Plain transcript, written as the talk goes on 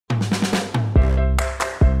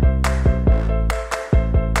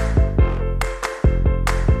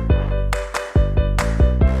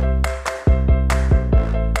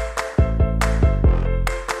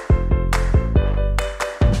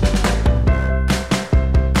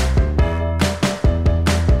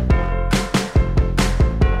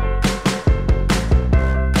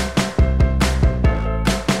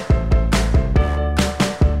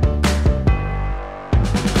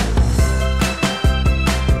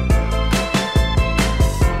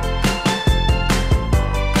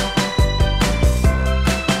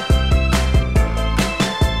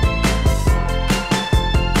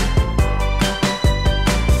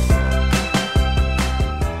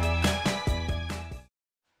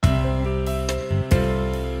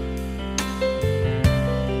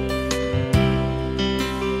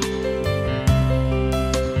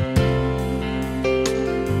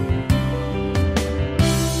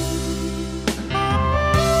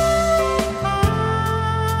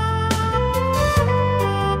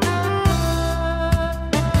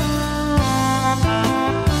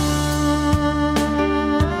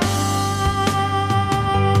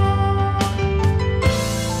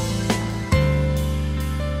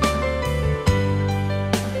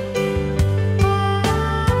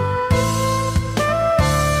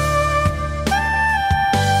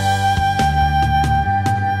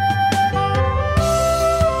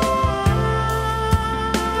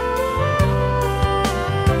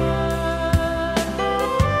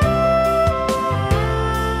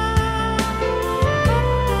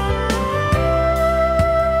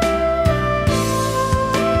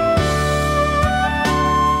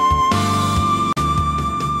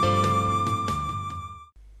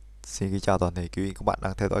Xin kính chào toàn thể quý vị các bạn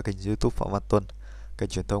đang theo dõi kênh YouTube Phạm Văn Tuân, kênh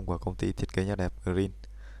truyền thông của công ty thiết kế nhà đẹp Green.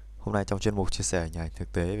 Hôm nay trong chuyên mục chia sẻ hình ảnh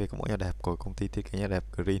thực tế về cái mẫu nhà đẹp của công ty thiết kế nhà đẹp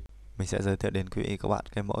Green, mình sẽ giới thiệu đến quý vị các bạn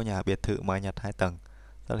cái mẫu nhà biệt thự mái Nhật 2 tầng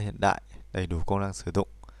rất là hiện đại, đầy đủ công năng sử dụng.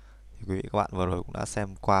 Thì quý vị các bạn vừa rồi cũng đã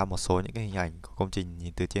xem qua một số những cái hình ảnh của công trình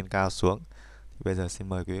nhìn từ trên cao xuống. Thì bây giờ xin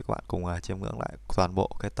mời quý vị các bạn cùng chiêm ngưỡng lại toàn bộ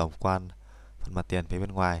cái tổng quan phần mặt tiền phía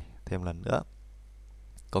bên ngoài thêm lần nữa.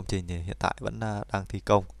 Công trình thì hiện tại vẫn đang thi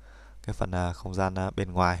công cái phần không gian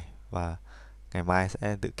bên ngoài, và ngày mai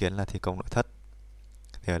sẽ dự kiến là thi công nội thất.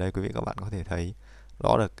 Thì ở đây quý vị các bạn có thể thấy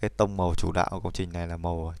rõ được cái tông màu chủ đạo của công trình này là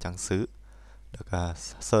màu trắng sứ, được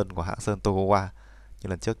sơn của hãng sơn Tokugawa. Như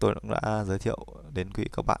lần trước tôi cũng đã giới thiệu đến quý vị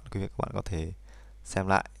các bạn có thể xem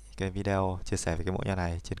lại cái video chia sẻ về cái mẫu nhà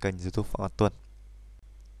này trên kênh YouTube Phạm Văn Tuân.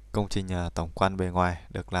 Công trình tổng quan bề ngoài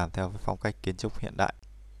được làm theo phong cách kiến trúc hiện đại.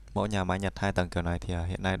 Mẫu nhà mái Nhật 2 tầng kiểu này thì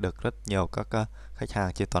hiện nay được rất nhiều các khách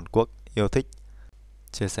hàng trên toàn quốc yêu thích.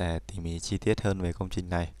 Chia sẻ tỉ mỉ chi tiết hơn về công trình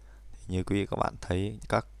này thì như quý vị các bạn thấy,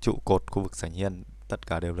 các trụ cột khu vực sảnh hiên tất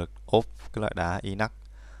cả đều được ốp cái loại đá inox,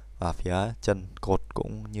 và phía chân cột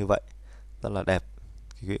cũng như vậy, rất là đẹp.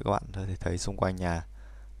 Quý vị các bạn có thể thấy xung quanh nhà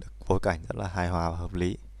được phối cảnh rất là hài hòa và hợp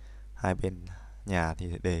lý. Hai bên nhà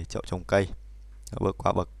thì để chậu trồng cây. Bước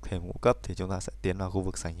qua bậc thềm ngũ cấp thì chúng ta sẽ tiến vào khu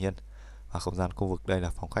vực sảnh hiên, và không gian khu vực đây là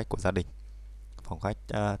phòng khách của gia đình. Phòng khách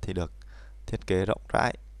thì được thiết kế rộng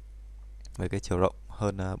rãi với cái chiều rộng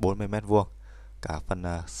hơn 40 m². Cả phần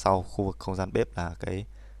sau khu vực không gian bếp là cái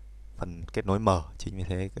phần kết nối mở, chính vì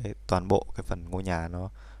thế cái toàn bộ cái phần ngôi nhà nó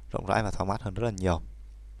rộng rãi và thoáng mát hơn rất là nhiều.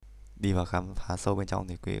 Đi vào khám phá sâu bên trong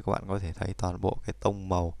thì quý vị các bạn có thể thấy toàn bộ cái tông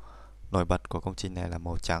màu nổi bật của công trình này là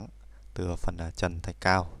màu trắng, từ phần trần thạch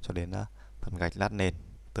cao cho đến phần gạch lát nền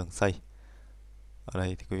tường xây. Ở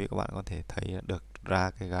đây thì quý vị các bạn có thể thấy được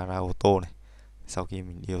ra cái gara ô tô này. Sau khi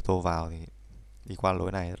mình đi ô tô vào thì đi qua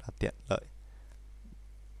lối này rất là tiện lợi.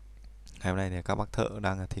 Ngày hôm nay thì các bác thợ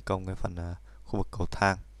đang thi công cái phần khu vực cầu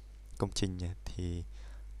thang. Công trình thì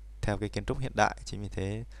theo cái kiến trúc hiện đại, chính vì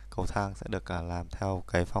thế cầu thang sẽ được làm theo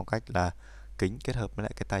cái phong cách là kính kết hợp với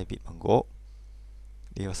lại cái tay vịn bằng gỗ.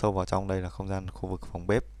 Đi vào sâu vào trong đây là không gian khu vực phòng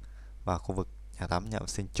bếp và khu vực nhà tắm nhà vệ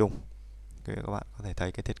sinh chung. Các bạn có thể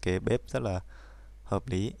thấy cái thiết kế bếp rất là hợp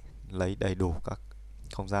lý, lấy đầy đủ các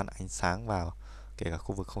không gian ánh sáng vào, kể cả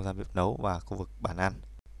khu vực không gian bếp nấu và khu vực bàn ăn.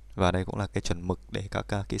 Và đây cũng là cái chuẩn mực để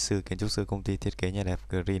các kỹ sư kiến trúc sư công ty thiết kế nhà đẹp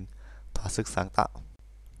Green thỏa sức sáng tạo.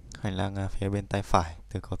 Hành lang phía bên tay phải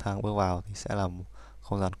từ cầu thang bước vào thì sẽ là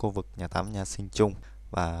không gian khu vực nhà tắm nhà sinh chung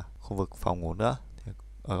và khu vực phòng ngủ nữa. Thì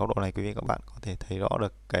ở góc độ này quý vị các bạn có thể thấy rõ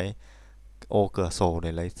được cái ô cửa sổ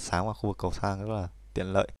để lấy sáng vào khu vực cầu thang rất là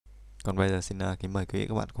tiện lợi. Còn bây giờ xin kính mời quý vị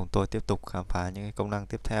các bạn cùng tôi tiếp tục khám phá những cái công năng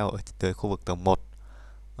tiếp theo ở tới khu vực tầng 1.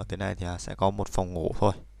 Ở tới này thì sẽ có một phòng ngủ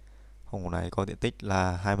thôi. Phòng ngủ này có diện tích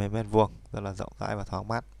là 20 m², rất là rộng rãi và thoáng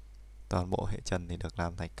mát. Toàn bộ hệ trần thì được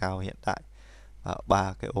làm thạch cao hiện đại và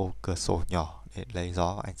 3 cái ô cửa sổ nhỏ để lấy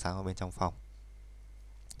gió và ánh sáng ở bên trong phòng.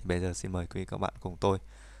 Thì bây giờ xin mời quý vị các bạn cùng tôi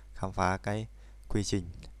khám phá cái quy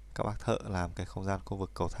trình các bác thợ làm cái không gian khu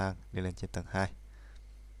vực cầu thang đi lên trên tầng 2.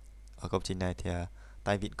 Ở công trình này thì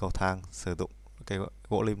tay vịn cầu thang sử dụng cái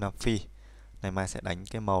gỗ lim Nam Phi. Ngày mai sẽ đánh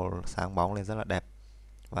cái màu sáng bóng lên rất là đẹp.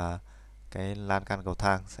 Và cái lan can cầu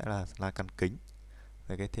thang sẽ là lan can kính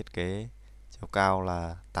với cái thiết kế chiều cao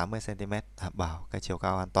là 80 cm, đảm bảo cái chiều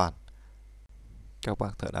cao an toàn. Các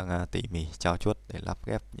bác thợ đang tỉ mỉ trau chuốt để lắp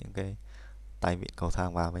ghép những cái tay vịn cầu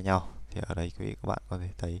thang vào với nhau. Thì ở đây quý vị các bạn có thể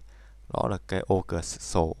thấy rõ được cái ô cửa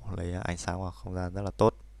sổ lấy ánh sáng vào không gian rất là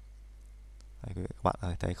tốt. Đây, quý vị các bạn có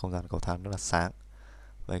thể thấy không gian cầu thang rất là sáng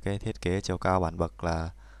với cái thiết kế chiều cao bản bậc là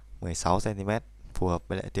 16 cm, phù hợp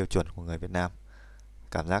với lại tiêu chuẩn của người Việt Nam.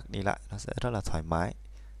 Cảm giác đi lại nó sẽ rất là thoải mái,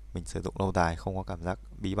 mình sử dụng lâu dài không có cảm giác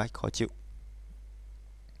bí bách khó chịu.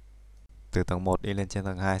 Từ tầng 1 đi lên trên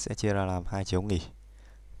tầng 2 sẽ chia ra làm 2 chiếu nghỉ.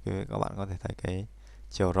 Các bạn có thể thấy cái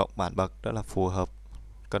chiều rộng bản bậc rất là phù hợp,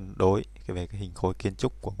 cân đối về cái hình khối kiến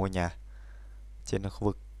trúc của ngôi nhà. Trên khu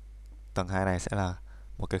vực tầng 2 này sẽ là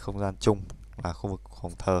một cái không gian chung là khu vực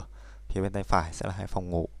phòng thờ. Phía bên tay phải sẽ là 2 phòng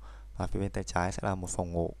ngủ, và phía bên tay trái sẽ là một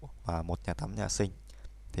phòng ngủ và một nhà tắm nhà sinh.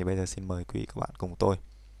 Thì bây giờ xin mời quý vị các bạn cùng tôi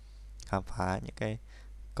khám phá những cái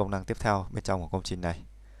công năng tiếp theo bên trong của công trình này.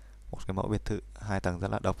 Một cái mẫu biệt thự 2 tầng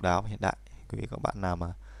rất là độc đáo và hiện đại. Quý vị các bạn nào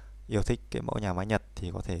mà yêu thích cái mẫu nhà mái Nhật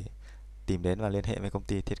thì có thể tìm đến và liên hệ với công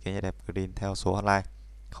ty thiết kế nhà đẹp Green theo số hotline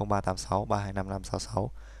 0386 325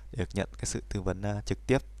 566 để được nhận cái sự tư vấn trực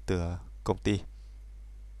tiếp từ công ty.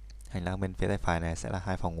 Hành lang bên phía tay phải này sẽ là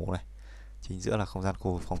 2 phòng ngủ này, chính giữa là không gian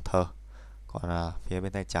khu vực phòng thờ. Còn phía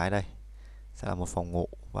bên tay trái đây sẽ là một phòng ngủ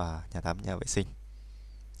và nhà tắm nhà vệ sinh.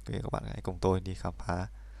 Quý vị các bạn hãy cùng tôi đi khám phá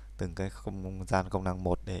từng cái không gian công năng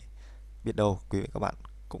một để biết đâu quý vị các bạn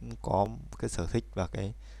cũng có cái sở thích và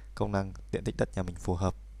cái công năng diện tích đất nhà mình phù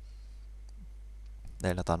hợp.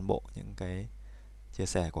 Đây là toàn bộ những cái chia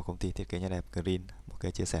sẻ của công ty thiết kế nhà đẹp Green, một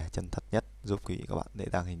cái chia sẻ chân thật nhất giúp quý vị các bạn dễ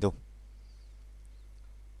dàng hình dung.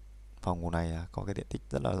 Phòng ngủ này có cái diện tích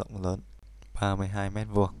rất là rộng lớn, 32 mét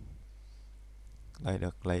vuông. Đây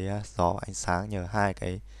được lấy gió ánh sáng nhờ hai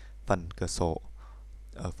cái phần cửa sổ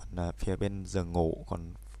ở phần phía bên giường ngủ,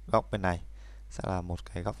 còn góc bên này sẽ là một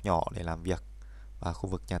cái góc nhỏ để làm việc, và khu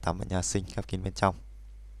vực nhà tắm và nhà sinh khép kín bên trong.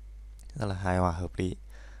 Rất là hài hòa hợp lý,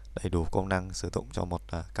 đầy đủ công năng sử dụng cho một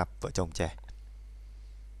cặp vợ chồng trẻ.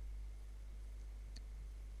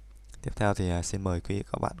 Tiếp theo thì xin mời quý vị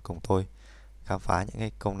các bạn cùng tôi khám phá những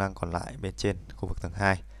cái công năng còn lại bên trên khu vực tầng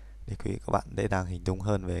 2 để quý vị các bạn dễ dàng hình dung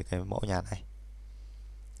hơn về cái mẫu nhà này.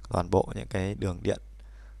 Toàn bộ những cái đường điện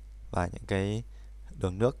và những cái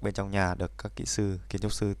đường nước bên trong nhà được các kỹ sư, kiến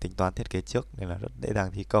trúc sư tính toán thiết kế trước nên là rất dễ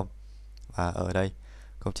dàng thi công. Và ở đây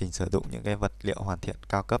công trình sử dụng những cái vật liệu hoàn thiện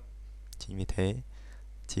cao cấp. Chính vì thế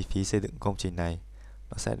chi phí xây dựng công trình này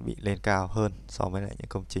nó sẽ bị lên cao hơn so với lại những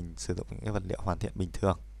công trình sử dụng những cái vật liệu hoàn thiện bình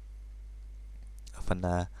thường. Ở phần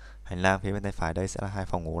hành lang phía bên tay phải đây sẽ là hai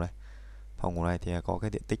phòng ngủ này. Phòng ngủ này thì có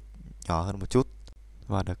cái diện tích nhỏ hơn một chút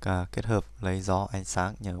và được kết hợp lấy gió ánh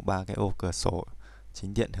sáng nhờ ba cái ô cửa sổ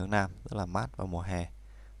chính điện hướng nam, rất là mát vào mùa hè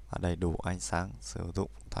và đầy đủ ánh sáng sử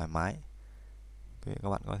dụng thoải mái. Các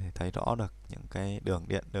bạn có thể thấy rõ được những cái đường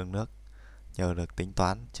điện, đường nước nhờ được tính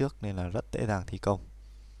toán trước nên là rất dễ dàng thi công.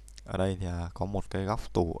 Ở đây thì có một cái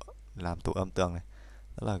góc tủ làm tủ âm tường này,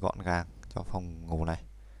 rất là gọn gàng cho phòng ngủ này.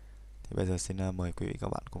 Thì bây giờ xin mời quý vị các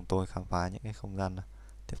bạn cùng tôi khám phá những cái không gian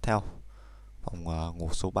tiếp theo. Phòng ngủ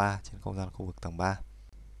số 3 trên không gian khu vực tầng 3.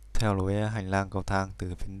 Theo lối hành lang cầu thang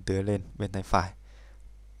từ phía dưới lên bên tay phải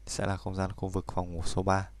sẽ là không gian khu vực phòng ngủ số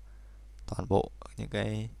 3. Toàn bộ những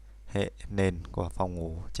cái hệ nền của phòng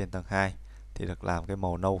ngủ trên tầng 2 thì được làm cái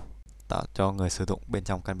màu nâu, tạo cho người sử dụng bên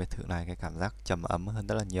trong căn biệt thự này cái cảm giác trầm ấm hơn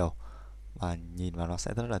rất là nhiều và nhìn vào nó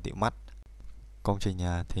sẽ rất là dịu mắt. Công trình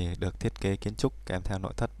nhà thì được thiết kế kiến trúc kèm theo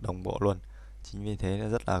nội thất đồng bộ luôn. Chính vì thế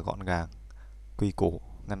rất là gọn gàng, quy củ,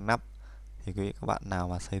 ngăn nắp. Thì quý vị các bạn nào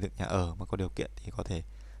mà xây dựng nhà ở mà có điều kiện thì có thể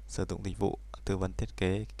sử dụng dịch vụ tư vấn thiết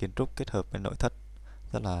kế kiến trúc kết hợp với nội thất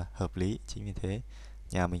rất là hợp lý. Chính vì thế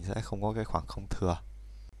nhà mình sẽ không có cái khoảng không thừa.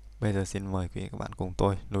 Bây giờ xin mời quý vị các bạn cùng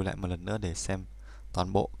tôi lùi lại một lần nữa để xem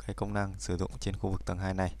toàn bộ cái công năng sử dụng trên khu vực tầng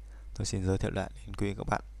 2 này. Tôi xin giới thiệu lại đến quý vị các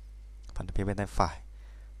bạn. Phần phía bên tay phải,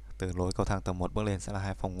 từ lối cầu thang tầng 1 bước lên sẽ là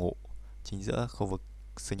hai phòng ngủ. Chính giữa khu vực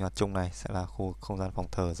sinh hoạt chung này sẽ là khu không gian phòng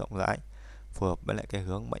thờ rộng rãi, phù hợp với lại cái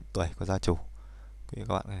hướng mệnh tuổi của gia chủ. Quý vị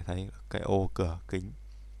các bạn có thể thấy cái ô cửa kính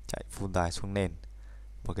chạy phun dài xuống nền,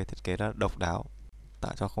 một cái thiết kế rất độc đáo,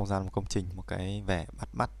 tạo cho không gian một công trình một cái vẻ bắt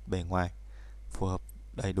mắt bề ngoài, phù hợp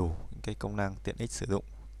đầy đủ những cái công năng tiện ích sử dụng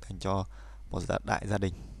dành cho một đại gia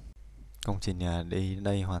đình. Công trình đi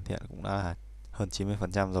đây hoàn thiện cũng đã là hơn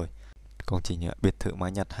 90% rồi. Công trình biệt thự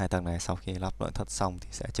mái Nhật 2 tầng này sau khi lắp nội thất xong thì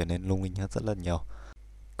sẽ trở nên lung linh hơn rất là nhiều.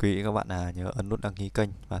 Quý vị các bạn nhớ ấn nút đăng ký kênh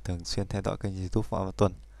và thường xuyên theo dõi kênh YouTube vào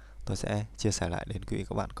tuần. Tôi sẽ chia sẻ lại đến quý vị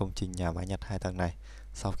các bạn công trình nhà mái Nhật 2 tầng này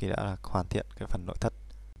sau khi đã hoàn thiện cái phần nội thất.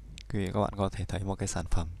 Quý vị các bạn có thể thấy một cái sản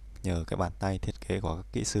phẩm nhờ cái bàn tay thiết kế của các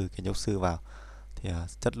kỹ sư, kiến trúc sư vào thì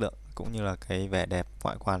chất lượng cũng như là cái vẻ đẹp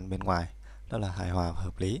ngoại quan bên ngoài rất là hài hòa và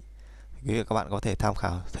hợp lý. Quý vị các bạn có thể tham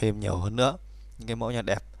khảo thêm nhiều hơn nữa những cái mẫu nhà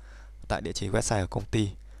đẹp tại địa chỉ website của công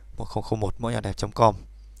ty 1001 mẫu nhà đẹp.com.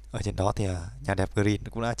 Ở trên đó thì nhà đẹp Green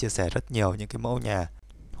cũng đã chia sẻ rất nhiều những cái mẫu nhà,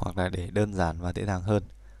 hoặc là để đơn giản và dễ dàng hơn.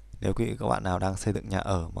 Nếu quý vị các bạn nào đang xây dựng nhà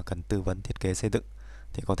ở mà cần tư vấn thiết kế xây dựng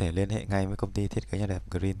thì có thể liên hệ ngay với công ty thiết kế nhà đẹp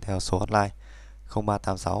Green theo số hotline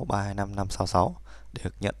 0386 325 566 để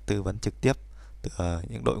được nhận tư vấn trực tiếp từ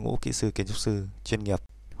những đội ngũ kỹ sư, kiến trúc sư chuyên nghiệp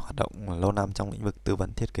hoạt động lâu năm trong lĩnh vực tư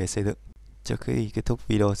vấn thiết kế xây dựng. Trước khi kết thúc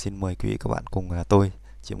video, xin mời quý vị các bạn cùng tôi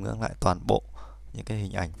chiêm ngưỡng lại toàn bộ những cái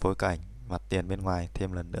hình ảnh phối cảnh mặt tiền bên ngoài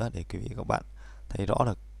thêm lần nữa để quý vị các bạn thấy rõ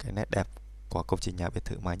được cái nét đẹp của công trình nhà biệt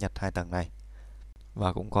thự mái Nhật 2 tầng này.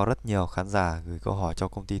 Và cũng có rất nhiều khán giả gửi câu hỏi cho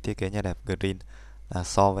công ty thiết kế nhà đẹp Green là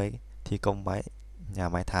so với thi công nhà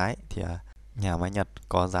mái Thái thì nhà mái Nhật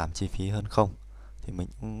có giảm chi phí hơn không? Thì mình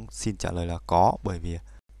cũng xin trả lời là có, bởi vì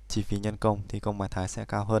chi phí nhân công thi công mái Thái sẽ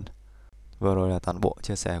cao hơn. Vừa rồi là toàn bộ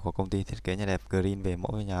chia sẻ của công ty thiết kế nhà đẹp Green về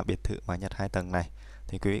mẫu nhà biệt thự mái Nhật 2 tầng này.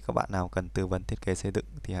 Thì quý vị các bạn nào cần tư vấn thiết kế xây dựng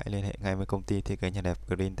thì hãy liên hệ ngay với công ty thiết kế nhà đẹp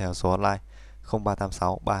Green theo số hotline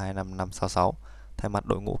 0386 325 566. Thay mặt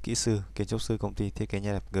đội ngũ kỹ sư, kiến trúc sư công ty thiết kế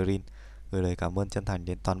nhà đẹp Green gửi lời cảm ơn chân thành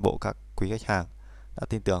đến toàn bộ các quý khách hàng đã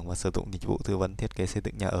tin tưởng và sử dụng dịch vụ tư vấn thiết kế xây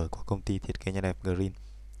dựng nhà ở của công ty thiết kế nhà đẹp Green.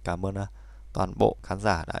 Cảm ơn toàn bộ khán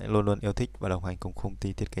giả đã luôn luôn yêu thích và đồng hành cùng công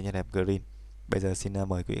ty thiết kế nhà đẹp Green. Bây giờ xin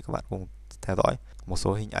mời quý vị các bạn cùng theo dõi một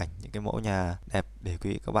số hình ảnh những cái mẫu nhà đẹp để quý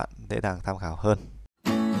vị các bạn dễ dàng tham khảo hơn.